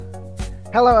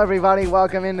Hello, everybody.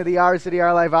 Welcome into the Our City,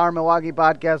 Our Life, Our Milwaukee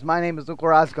podcast. My name is Luke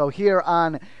Roscoe here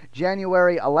on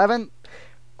January 11th.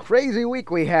 Crazy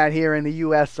week we had here in the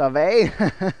U.S. of A.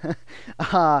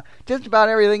 Just about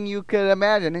everything you could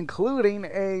imagine, including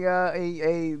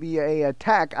a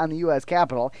attack on the U.S.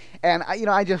 Capitol. And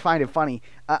I just find it funny.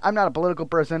 I'm not a political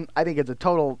person. I think it's a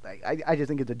total. I just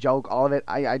think it's a joke. All of it.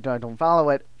 I don't follow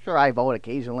it. Sure, I vote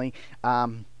occasionally.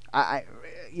 I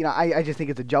just think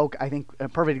it's a joke. I think a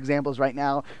perfect example is right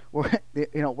now we're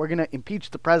going to impeach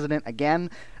the president again.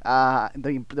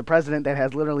 The president that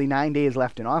has literally 9 days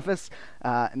left in office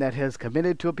and that has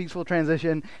committed to a peaceful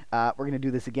transition. We're going to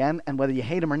do this again, and whether you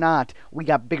hate him or not, we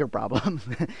got bigger problems.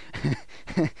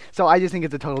 So I just think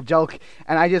it's a total joke,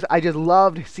 and I just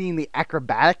loved seeing the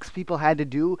acrobatics people had to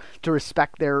do to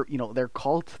respect their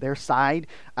cult, their side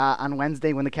on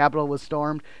Wednesday when the Capitol was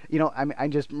stormed. I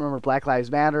just remember Black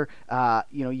Lives Matter.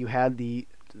 You had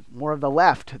more of the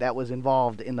left that was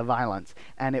involved in the violence,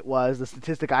 and the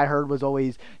statistic I heard was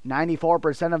always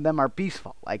 94% of them are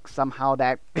peaceful. Like somehow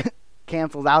that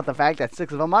cancels out the fact that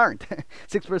 6% of them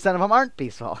aren't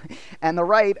peaceful. And the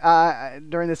right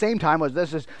during the same time was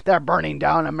they're burning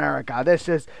down America.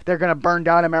 They're going to burn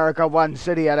down America one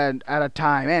city at a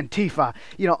time. Antifa,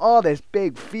 all this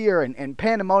big fear and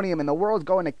pandemonium, and the world's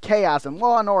going to chaos and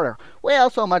law and order. Well,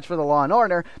 so much for the law and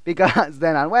order, because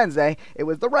then on Wednesday it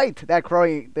was the right that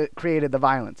created the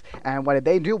violence. And what did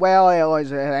they do? Well, it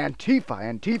was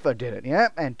Antifa did it. Yeah,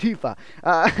 Antifa.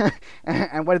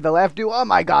 And what did the left do? Oh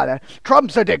my God,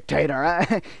 Trump's a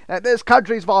dictator. This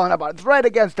country's falling apart. It's right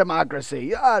against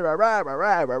democracy. It's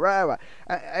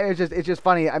just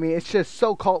funny. I mean, it's just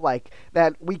so cult-like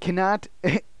that we cannot.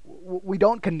 We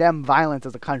don't condemn violence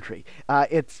as a country.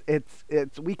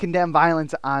 We condemn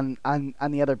violence on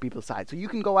the other people's side. So you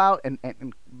can go out and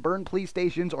burn police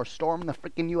stations or storm the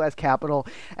freaking U.S. Capitol,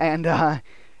 and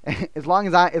as long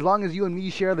as you and me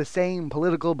share the same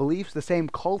political beliefs, the same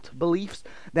cult beliefs,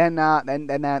 then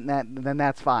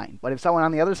that's fine. But if someone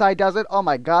on the other side does it, oh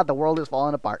my God, the world is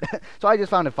falling apart. So I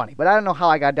just found it funny. But I don't know how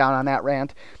I got down on that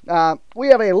rant. We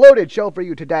have a loaded show for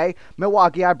you today.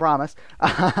 Milwaukee, I promise.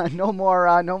 No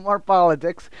more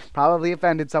politics. Probably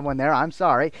offended someone there. I'm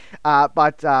sorry.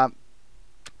 But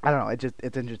I don't know,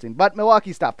 it's interesting. But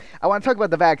Milwaukee stuff. I want to talk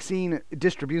about the vaccine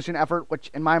distribution effort,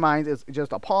 which in my mind is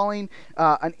just appalling.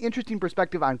 An interesting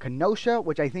perspective on Kenosha,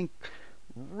 which I think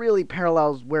really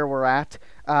parallels where we're at.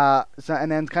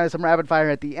 And then kind of some rapid fire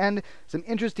at the end. Some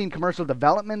interesting commercial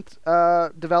developments.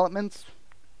 Double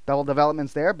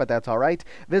developments there, but that's all right.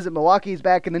 Visit Milwaukee's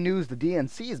back in the news. The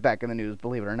DNC is back in the news,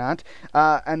 believe it or not.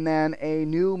 And then a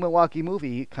new Milwaukee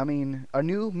movie coming. A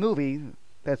new movie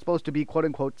that's supposed to be quote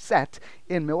unquote set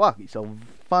in Milwaukee. So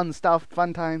fun stuff,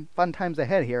 fun times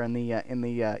ahead here in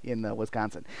the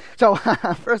Wisconsin. So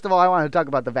first of all, I want to talk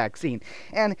about the vaccine,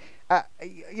 and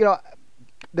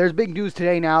there's big news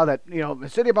today now that the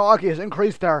city of Milwaukee has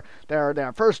increased their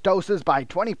first doses by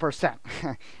 20%,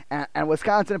 and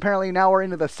Wisconsin apparently now we're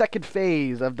into the second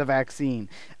phase of the vaccine.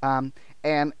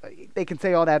 And they can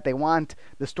say all that they want.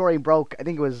 The story broke, I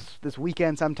think it was this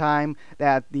weekend sometime,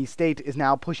 that the state is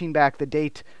now pushing back the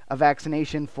date of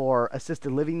vaccination for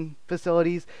assisted living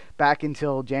facilities back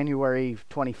until January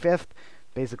 25th.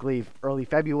 Basically early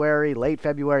February, late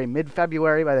February,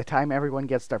 mid-February by the time everyone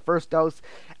gets their first dose.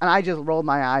 And I just rolled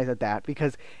my eyes at that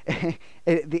because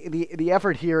the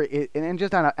effort here, and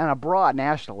just on a broad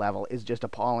national level, is just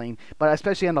appalling. But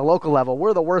especially on the local level,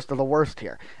 we're the worst of the worst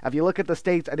here. If you look at the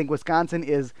states, I think Wisconsin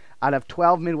is, out of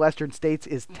 12 Midwestern states,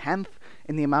 is 10th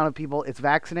in the amount of people it's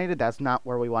vaccinated. That's not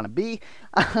where we want to be.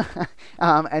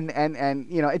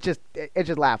 It's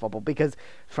just laughable because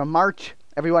from March,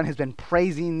 everyone has been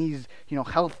praising these,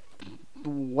 health,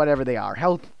 whatever they are,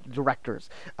 health directors,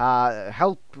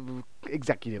 health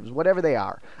executives, whatever they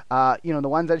are, the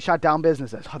ones that shut down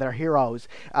businesses, they're heroes,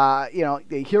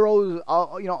 the heroes,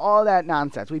 all that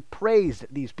nonsense. We praised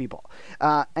these people,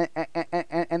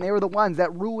 and they were the ones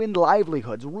that ruined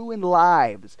livelihoods, ruined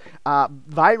lives,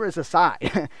 virus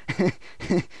aside,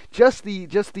 just the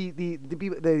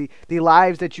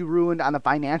lives that you ruined on the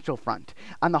financial front,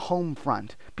 on the home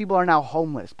front. People are now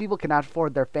homeless. People cannot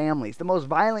afford their families. The most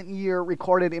violent year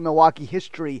recorded in Milwaukee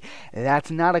history.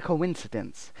 That's not a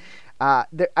coincidence.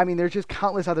 There's just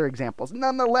countless other examples.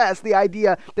 Nonetheless, the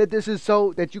idea that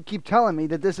that you keep telling me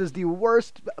that this is the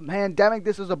worst pandemic,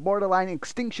 this is a borderline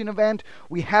extinction event,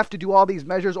 we have to do all these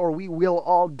measures or we will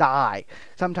all die.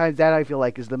 Sometimes that I feel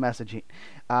like is the messaging.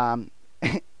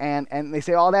 And they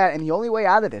say all that, and the only way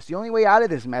out of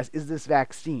this mess is this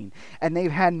vaccine. And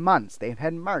they've had months. They've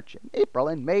had March and April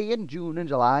and May and June and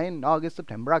July and August,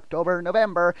 September, October,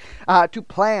 November to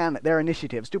plan their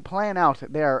initiatives, to plan out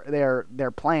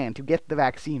their plan to get the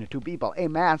vaccine to people, a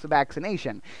mass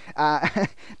vaccination.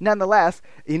 Nonetheless,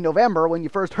 in November, when you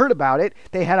first heard about it,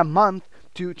 they had a month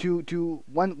to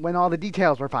when all the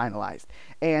details were finalized,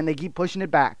 and they keep pushing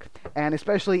it back, and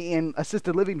especially in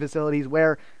assisted living facilities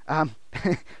where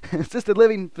assisted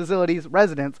living facilities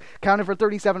residents counted for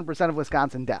 37% of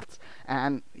Wisconsin deaths.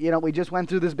 And we just went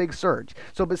through this big surge.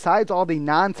 So besides all the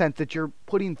nonsense that you're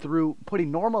putting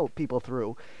normal people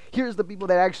through, here's the people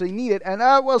that actually need it, and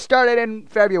we'll start it in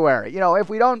February. If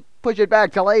we don't push it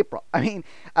back till April. I mean,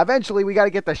 eventually we got to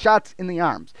get the shots in the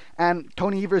arms. And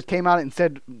Tony Evers came out and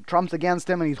said Trump's against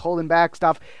him and he's holding back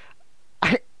stuff.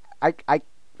 I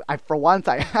for once,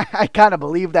 I kind of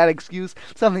believe that excuse.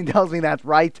 Something tells me that's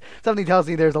right. Something tells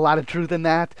me there's a lot of truth in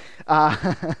that.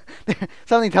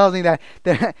 Something tells me that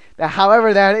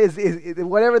however that is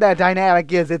whatever that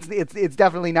dynamic is, it's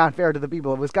definitely not fair to the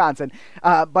people of Wisconsin.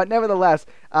 But nevertheless,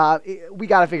 we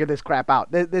got to figure this crap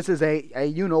out. This is a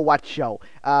you-know-what show.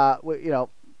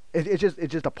 It's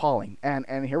just appalling.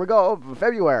 And here we go,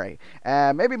 February,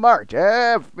 maybe March,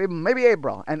 maybe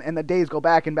April, and the days go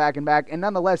back and back and back. And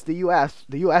nonetheless, the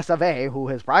U.S. of A., who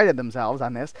has prided themselves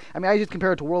on this, I mean, I just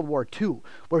compare it to World War II,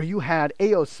 where you had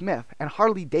A.O. Smith and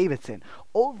Harley Davidson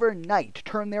overnight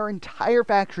turn their entire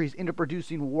factories into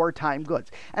producing wartime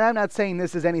goods. And I'm not saying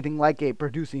this is anything like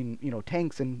producing,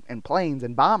 tanks and planes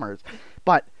and bombers,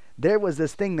 but there was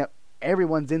this thing that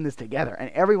everyone's in this together, and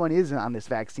everyone is on this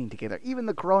vaccine together. Even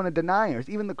the corona deniers,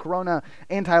 even the corona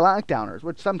anti-lockdowners,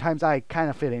 which sometimes I kind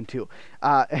of fit into,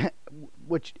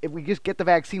 which if we just get the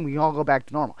vaccine, we can all go back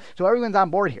to normal. So everyone's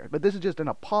on board here. But this is just an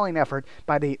appalling effort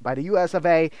by the U.S. of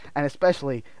A. and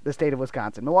especially the state of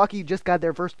Wisconsin. Milwaukee just got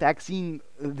their first vaccine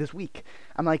this week.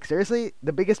 I'm like, seriously?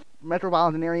 The biggest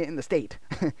metropolitan area in the state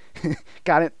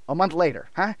got it a month later,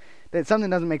 huh? Something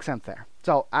doesn't make sense there.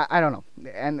 So I don't know.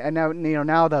 And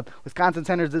now the Wisconsin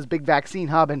Center is this big vaccine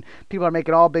hub, and people are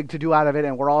making all big to do out of it,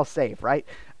 and we're all safe, right?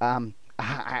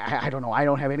 I don't know. I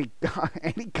don't have any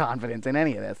confidence in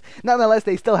any of this. Nonetheless,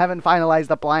 they still haven't finalized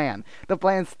the plan. The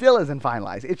plan still isn't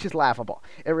finalized. It's just laughable.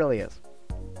 It really is.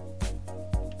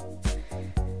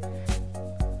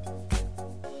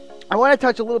 I want to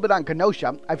touch a little bit on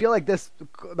Kenosha. I feel like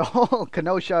the whole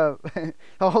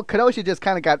Kenosha just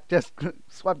kind of got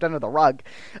swept under the rug.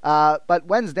 But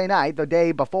Wednesday night, the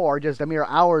day before, just a mere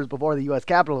hours before the U.S.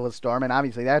 Capitol was stormed, and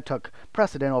obviously that took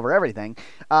precedent over everything,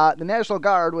 the National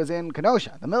Guard was in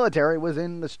Kenosha. The military was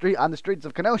on the streets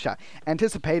of Kenosha,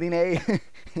 anticipating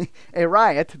a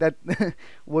riot that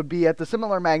would be at the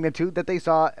similar magnitude that they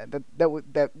saw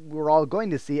that we were all going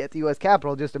to see at the U.S.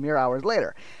 Capitol just a mere hours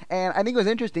later. And I think it was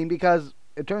interesting because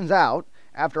it turns out,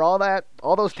 after all that,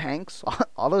 all those tanks,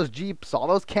 all those jeeps, all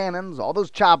those cannons, all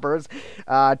those choppers,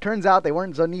 turns out they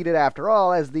weren't so needed after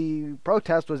all, as the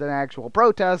protest was an actual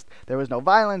protest. There was no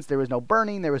violence, there was no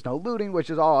burning, there was no looting, which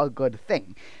is all a good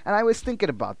thing. And I was thinking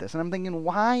about this, and I'm thinking,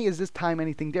 why is this time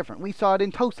anything different? We saw it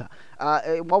in Tulsa.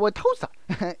 With Tulsa,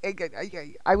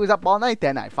 I was up all night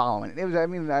that night following it.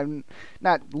 I'm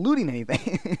not looting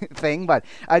anything, but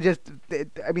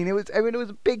it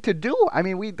was big to do. I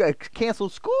mean, we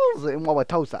canceled schools in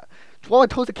Wauwatosa.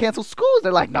 Wauwatosa canceled schools.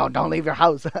 They're like, no, don't leave your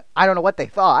house. I don't know what they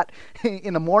thought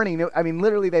in the morning. I mean,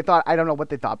 literally, they thought, I don't know what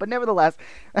they thought. But nevertheless,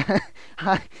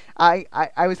 I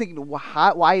was thinking,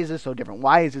 why is this so different?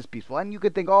 Why is this peaceful? And you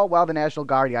could think, oh, well, the National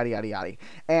Guard, yada, yada, yada.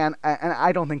 And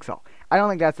I don't think so. I don't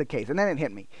think that's the case. And then it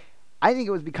hit me. I think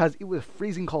it was because it was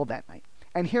freezing cold that night.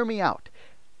 And hear me out.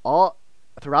 All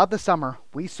throughout the summer,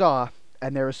 we saw,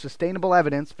 and there is sustainable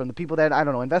evidence from the people that,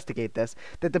 investigate this,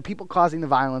 that the people causing the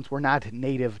violence were not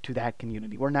native to that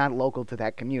community, were not local to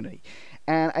that community.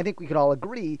 And I think we could all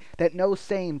agree that no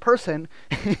sane person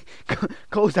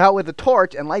goes out with a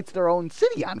torch and lights their own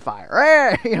city on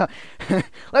fire.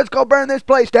 Let's go burn this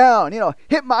place down.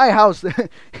 Hit my house.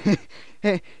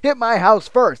 Hit my house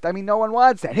first. I mean, no one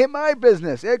wants that. Hit my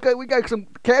business. We got some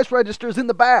cash registers in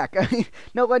the back. I mean,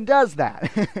 no one does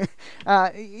that.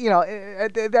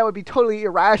 That would be totally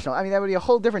irrational. I mean, that would be a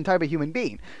whole different type of human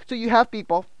being. So you have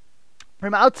people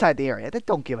from outside the area that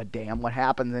don't give a damn what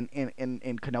happens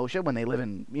in Kenosha when they live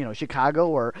in Chicago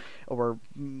or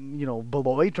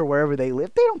Beloit or wherever they live.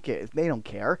 They don't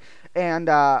care. And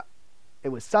it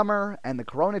was summer and the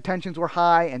corona tensions were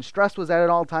high and stress was at an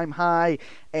all-time high,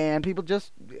 and people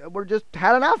just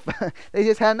had enough. They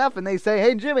just had enough, and they say,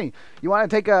 hey, Jimmy, you want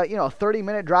to take a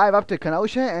 30-minute drive up to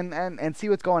Kenosha and see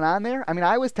what's going on there? I mean,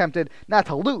 I was tempted not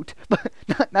to loot, but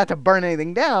not to burn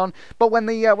anything down. But when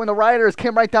the rioters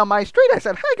came right down my street, I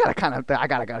said, I gotta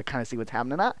kind of see what's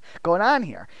happening going on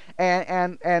here,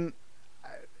 and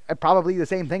probably the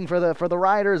same thing for the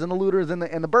rioters and the looters and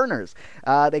the burners.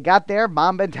 They got there,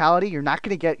 mob mentality. You're not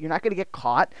gonna get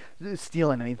caught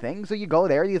stealing anything. So you go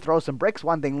there, you throw some bricks.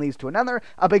 One thing leads to another.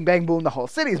 A big bang boom, the whole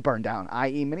city's burned down.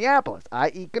 I.e. Minneapolis.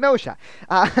 I.e. Kenosha.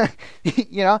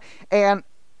 And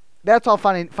that's all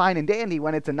fine and dandy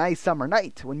when it's a nice summer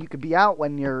night, when you could be out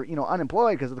when you're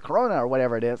unemployed because of the corona or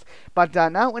whatever it is. But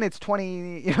not when it's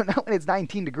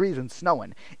 19 degrees and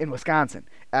snowing in Wisconsin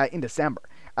in December.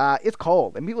 It's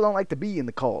cold, and people don't like to be in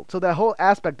the cold. So the whole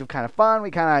aspect of kind of fun,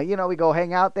 we kind of, we go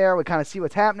hang out there, we kind of see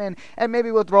what's happening, and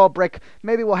maybe we'll throw a brick,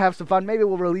 maybe we'll have some fun, maybe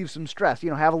we'll relieve some stress,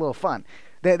 have a little fun.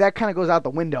 That kind of goes out the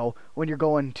window when you're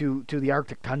going to the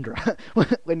Arctic tundra,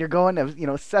 when you're going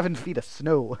to 7 feet of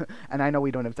snow, and I know we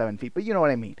don't have 7 feet, but you know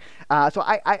what I mean. So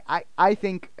I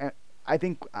think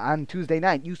on Tuesday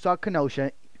night you saw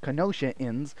Kenoshians,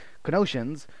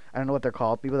 I don't know what they're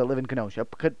called, people that live in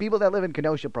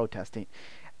Kenosha protesting,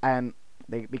 and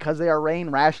because they are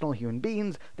rational human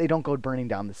beings, they don't go burning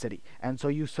down the city. And so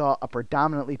you saw a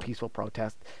predominantly peaceful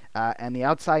protest, and the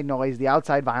outside noise, the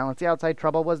outside violence, the outside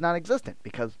trouble was non-existent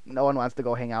because no one wants to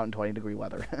go hang out in 20-degree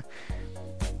weather.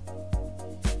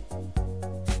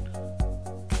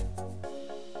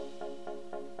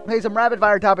 Hey, some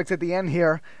rapid-fire topics at the end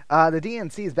here. The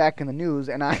DNC is back in the news,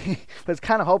 and I was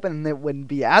kind of hoping it wouldn't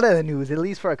be out of the news, at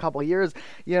least for a couple of years.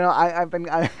 I've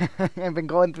been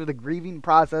going through the grieving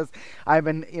process.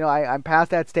 I'm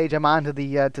past that stage. I'm on to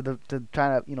to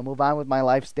trying to move on with my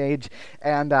life stage,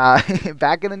 and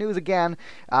back in the news again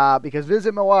because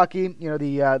Visit Milwaukee,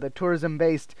 the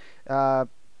tourism-based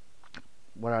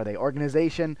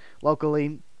organization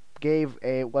locally gave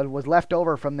what was left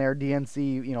over from their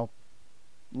DNC,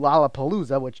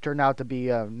 Lollapalooza, which turned out to be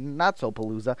not so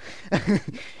palooza,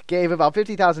 gave about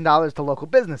 $50,000 to local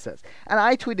businesses. And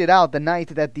I tweeted out the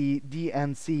night that the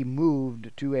DNC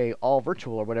moved to a all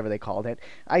virtual or whatever they called it.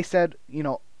 I said,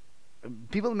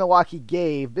 people in Milwaukee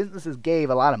businesses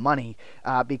gave a lot of money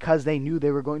because they knew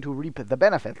they were going to reap the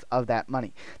benefits of that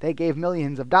money. They gave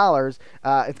millions of dollars.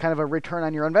 It's kind of a return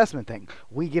on your investment thing.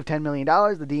 We give $10 million.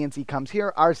 The DNC comes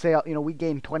here. Our sale, we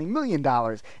gain $20 million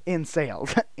in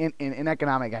sales in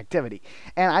economic activity.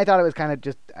 And I thought it was kind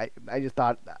of I just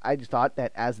thought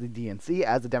that as the DNC,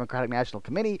 as the Democratic National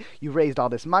Committee, you raised all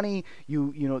this money.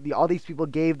 All these people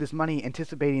gave this money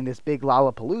anticipating this big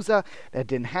Lollapalooza. That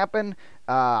didn't happen.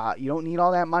 You don't need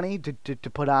all that money to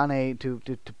put on to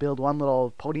build one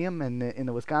little podium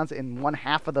in one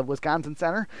half of the Wisconsin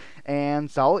Center, and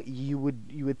so you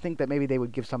would think that maybe they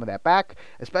would give some of that back,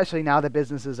 especially now that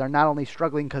businesses are not only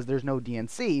struggling because there's no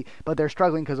DNC, but they're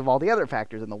struggling because of all the other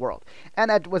factors in the world. And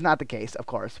that was not the case, of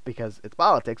course, because it's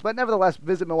politics. But nevertheless,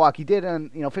 Visit Milwaukee did,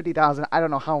 and $50,000. I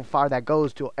don't know how far that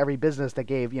goes to every business that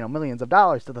gave millions of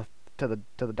dollars to the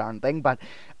darn thing, but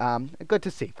good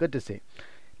to see.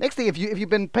 Next thing, if you've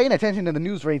been paying attention to the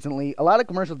news recently, a lot of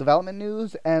commercial development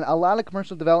news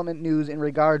in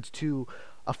regards to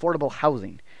affordable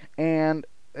housing. And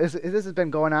this has been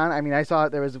going on. I mean, I saw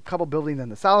there was a couple buildings in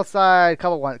the south side,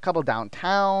 couple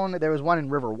downtown. There was one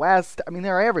in River West. I mean,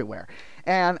 they're everywhere.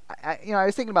 And I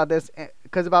was thinking about this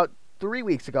because about 4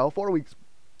 weeks ago,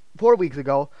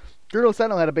 Journal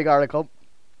Sentinel had a big article,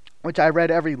 which I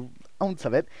read every ounce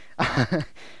of it.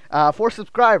 For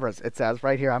subscribers, it says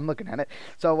right here. I'm looking at it.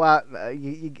 So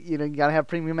you gotta have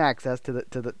premium access to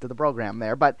the program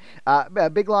there. But a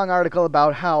big long article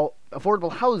about how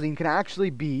affordable housing can actually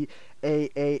be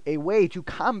a way to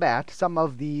combat some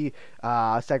of the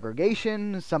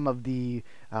segregation, some of the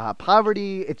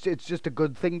poverty. It's just a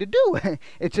good thing to do.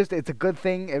 It's a good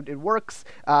thing. It works.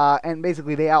 And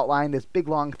basically, they outline this big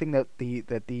long thing that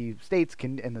the states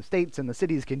and the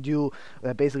cities can do.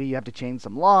 That basically you have to change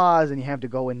some laws, and you have to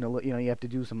go into you have to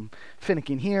do some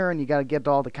finicking here, and you got to get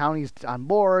all the counties on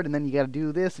board, and then you got to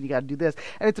do this and you got to do this,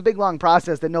 and it's a big long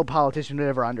process that no politician would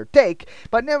ever undertake.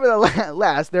 But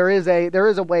nevertheless, there is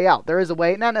a way out. There is a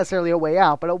way, not necessarily a way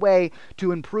out, but a way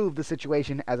to improve the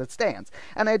situation as it stands.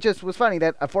 And it just was funny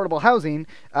that affordable housing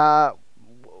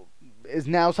is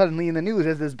now suddenly in the news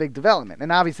as this big development.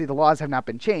 And obviously the laws have not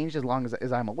been changed as long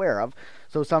as I'm aware of.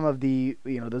 So some of the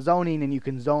the zoning, and you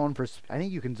can zone for, I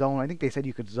think they said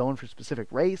you could zone for specific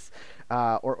race,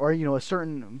 or a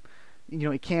certain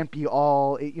it can't be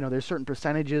all, there's certain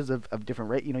percentages of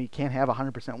different rate. You can't have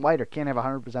 100% white or can't have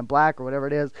 100% black or whatever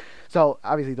it is. So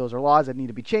obviously those are laws that need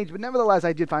to be changed. But nevertheless,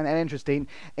 I did find that interesting.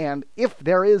 And if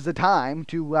there is a time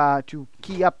to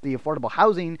key up the affordable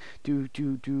housing to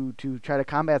try to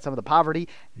combat some of the poverty,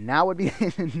 now would be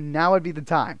the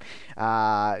time.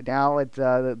 Now it's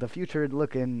the future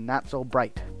looking not so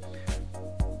bright.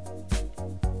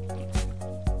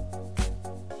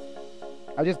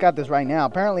 I just got this right now.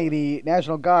 Apparently, the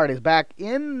National Guard is back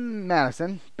in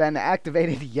Madison, been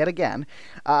activated yet again,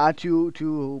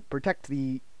 to protect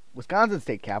the Wisconsin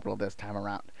State Capitol this time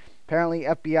around. Apparently,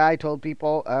 FBI told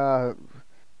people,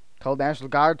 told National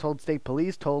Guard, told state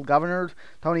police, told Governor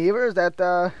Tony Evers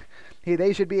that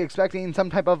they should be expecting some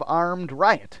type of armed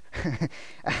riot.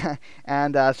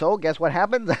 And so, guess what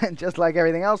happens? Just like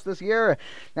everything else this year,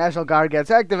 National Guard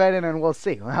gets activated, and we'll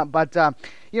see. But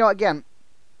again,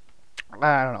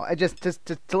 I don't know.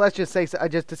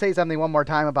 To say something one more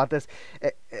time about this,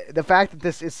 the fact that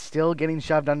this is still getting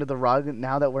shoved under the rug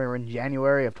now that we're in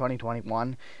January of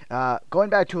 2021. Going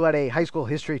back to what a high school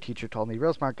history teacher told me,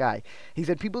 real smart guy. He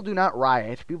said people do not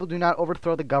riot, people do not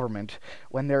overthrow the government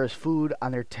when there is food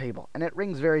on their table, and it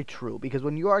rings very true because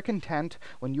when you are content,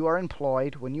 when you are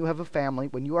employed, when you have a family,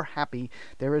 when you are happy,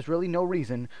 there is really no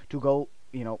reason to go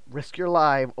risk your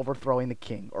life overthrowing the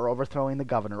king or overthrowing the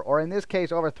governor, or in this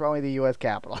case, overthrowing the U.S.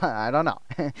 Capitol. I don't know.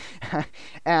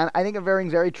 And I think it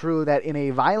rings very true that in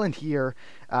a violent year,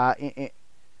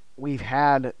 we've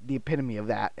had the epitome of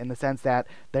that in the sense that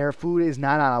their food is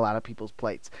not on a lot of people's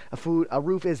plates. A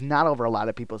roof is not over a lot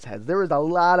of people's heads. There is a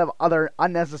lot of other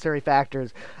unnecessary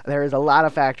factors. There is a lot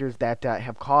of factors that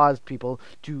have caused people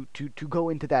to go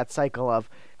into that cycle of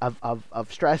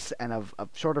stress and of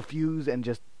shorter fuse and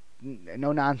just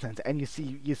no nonsense, and you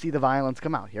see the violence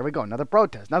come out. Here we go, another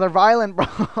protest, another violent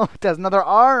protest, another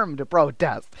armed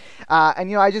protest.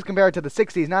 And I just compare it to the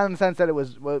 '60s, not in the sense that it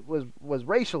was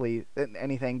racially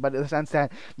anything, but in the sense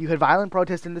that you had violent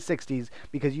protests in the '60s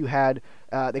because you had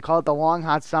they call it the long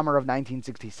hot summer of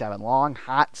 1967. Long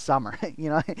hot summer.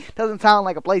 It doesn't sound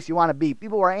like a place you want to be.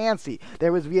 People were antsy.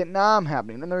 There was Vietnam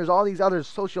happening, and there's all these other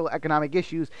social economic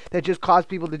issues that just caused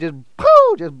people to just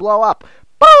blow up.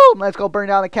 Boom! Let's go burn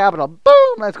down the Capitol.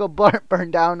 Boom! Let's go burn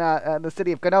down the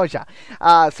city of Kenosha.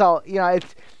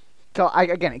 It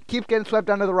keeps getting swept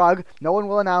under the rug. No one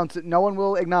will announce it. No one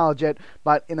will acknowledge it.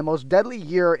 But in the most deadly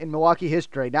year in Milwaukee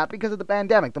history, not because of the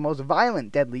pandemic, the most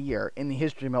violent deadly year in the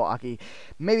history of Milwaukee,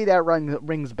 maybe that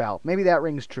rings a bell. Maybe that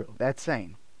rings true. That's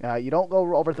sane. You don't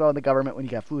go overthrowing the government when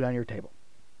you got food on your table.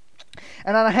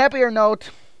 And on a happier note,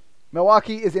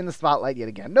 Milwaukee is in the spotlight yet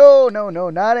again. No,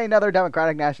 not another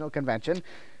Democratic National Convention.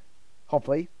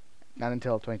 Hopefully, not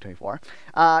until 2024.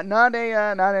 Not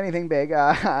anything big.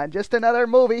 Just another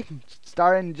movie,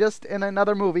 starring just in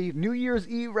another movie. New Year's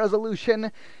Eve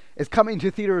Resolution is coming to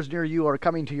theaters near you, or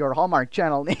coming to your Hallmark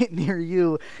channel near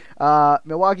you.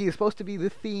 Milwaukee is supposed to be the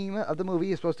theme of the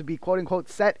movie. It's supposed to be, quote-unquote,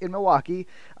 set in Milwaukee.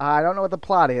 I don't know what the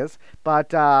plot is,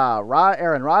 but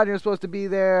Aaron Rodgers is supposed to be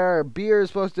there. Beer is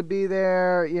supposed to be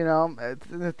there.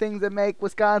 The things that make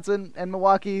Wisconsin and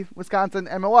Milwaukee.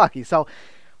 So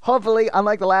hopefully,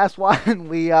 unlike the last one,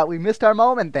 we missed our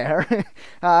moment there.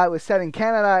 It was set in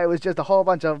Canada. It was just a whole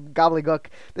bunch of gobbledygook.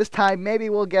 This time, maybe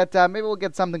we'll get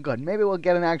something good. Maybe we'll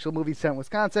get an actual movie set in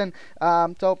Wisconsin.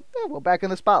 We're back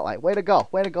in the spotlight. Way to go,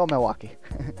 Milwaukee.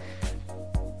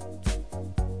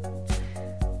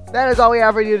 That is all we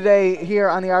have for you today here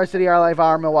on the Our City, Our Life,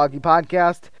 Our Milwaukee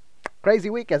podcast.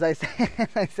 Crazy week, as I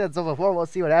said so before. We'll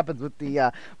see what happens with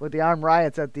the armed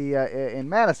riots at in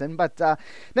Madison. But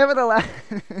nevertheless,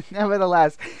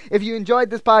 if you enjoyed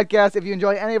this podcast, if you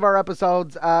enjoy any of our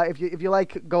episodes, if you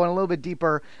like going a little bit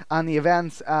deeper on the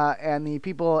events and the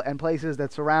people and places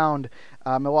that surround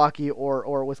Milwaukee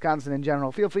or Wisconsin in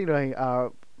general, feel free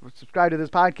to subscribe to this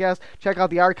podcast. Check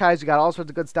out the archives. You got all sorts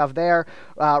of good stuff there.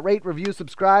 Rate, review,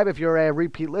 subscribe if you're a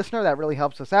repeat listener. That really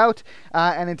helps us out.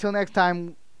 And until next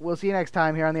time. We'll see you next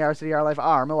time here on the Our City, Our Life,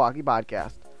 Our Milwaukee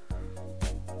podcast.